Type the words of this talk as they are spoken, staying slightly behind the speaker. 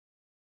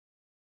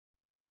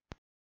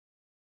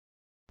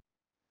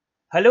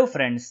Hello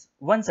friends,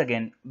 once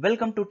again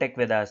welcome to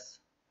TechvVedas.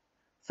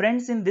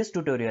 Friends, in this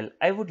tutorial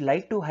I would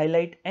like to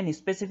highlight an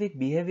specific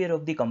behavior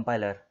of the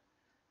compiler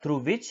through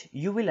which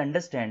you will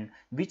understand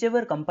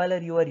whichever compiler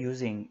you are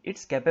using,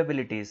 its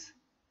capabilities,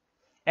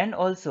 and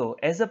also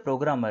as a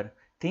programmer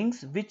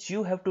things which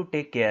you have to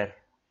take care,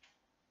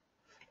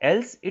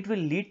 else it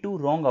will lead to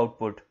wrong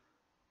output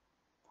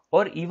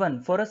or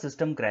even for a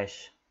system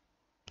crash.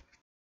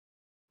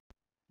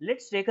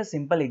 Let's take a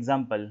simple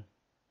example.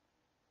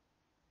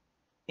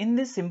 In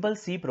this simple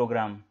C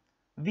program,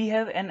 we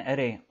have an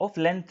array of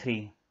length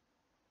 3.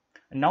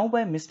 Now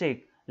by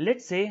mistake,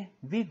 let's say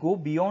we go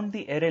beyond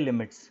the array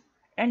limits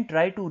and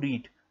try to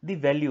read the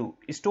value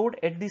stored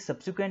at the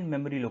subsequent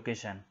memory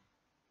location.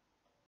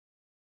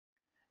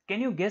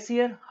 Can you guess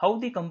here how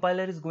the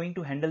compiler is going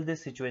to handle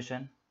this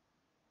situation?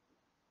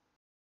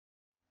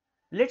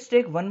 Let's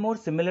take one more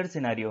similar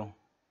scenario.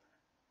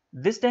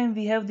 This time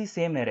we have the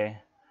same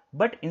array,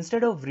 but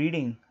instead of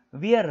reading,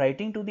 we are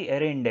writing to the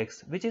array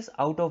index which is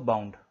out of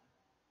bound.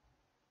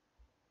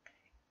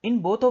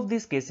 In both of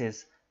these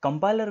cases,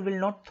 compiler will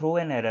not throw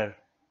an error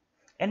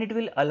and it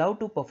will allow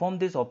to perform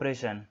this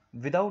operation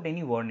without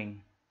any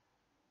warning.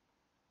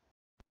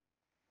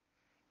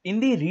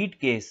 In the read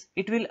case,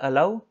 it will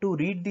allow to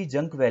read the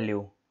junk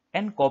value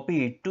and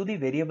copy it to the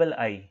variable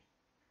I.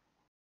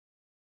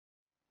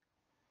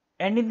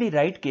 And in the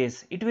write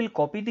case, it will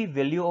copy the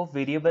value of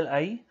variable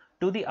I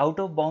to the out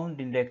of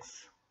bound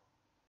index.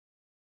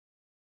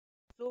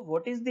 So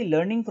what is the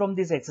learning from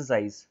this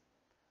exercise?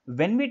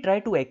 When we try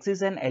to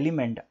access an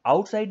element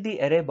outside the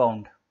array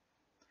bound,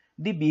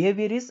 the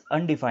behavior is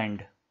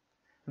undefined,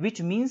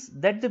 which means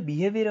that the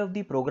behavior of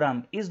the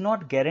program is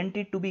not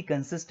guaranteed to be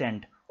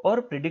consistent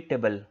or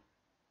predictable.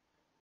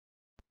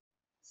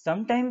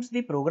 Sometimes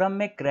the program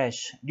may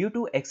crash due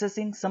to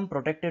accessing some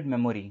protected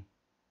memory,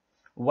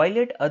 while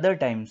at other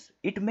times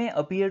it may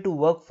appear to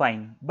work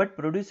fine but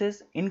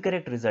produces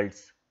incorrect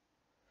results.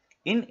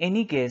 In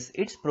any case,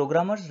 it's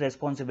programmer's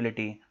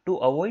responsibility to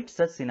avoid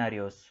such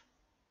scenarios.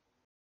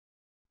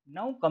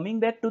 Now coming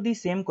back to the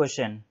same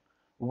question,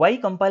 why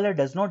compiler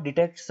does not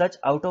detect such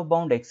out of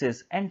bound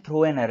access and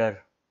throw an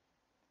error?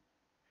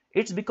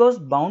 It's because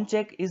bound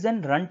check is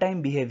an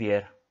runtime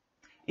behavior.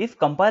 If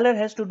compiler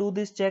has to do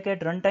this check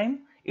at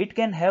runtime, it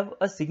can have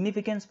a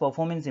significant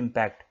performance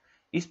impact,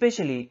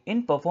 especially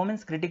in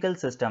performance critical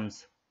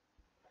systems.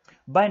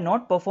 By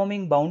not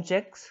performing bound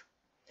checks,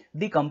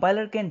 the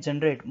compiler can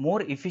generate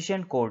more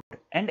efficient code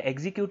and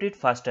execute it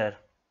faster.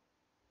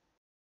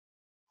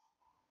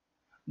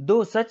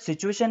 Though such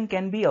situation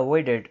can be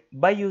avoided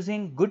by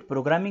using good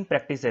programming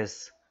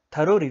practices,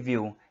 thorough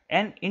review,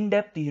 and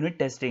in-depth unit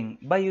testing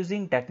by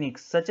using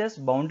techniques such as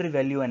boundary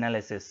value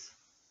analysis.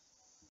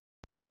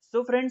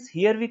 So friends,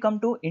 here we come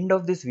to end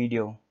of this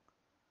video.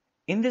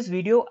 In this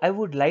video, I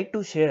would like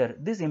to share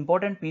this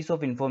important piece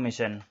of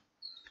information.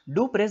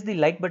 Do press the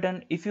like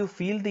button if you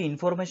feel the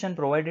information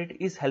provided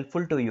is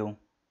helpful to you.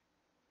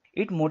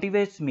 It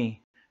motivates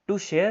me to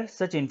share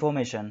such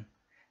information.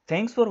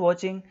 Thanks for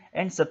watching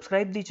and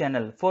subscribe the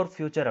channel for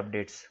future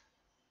updates.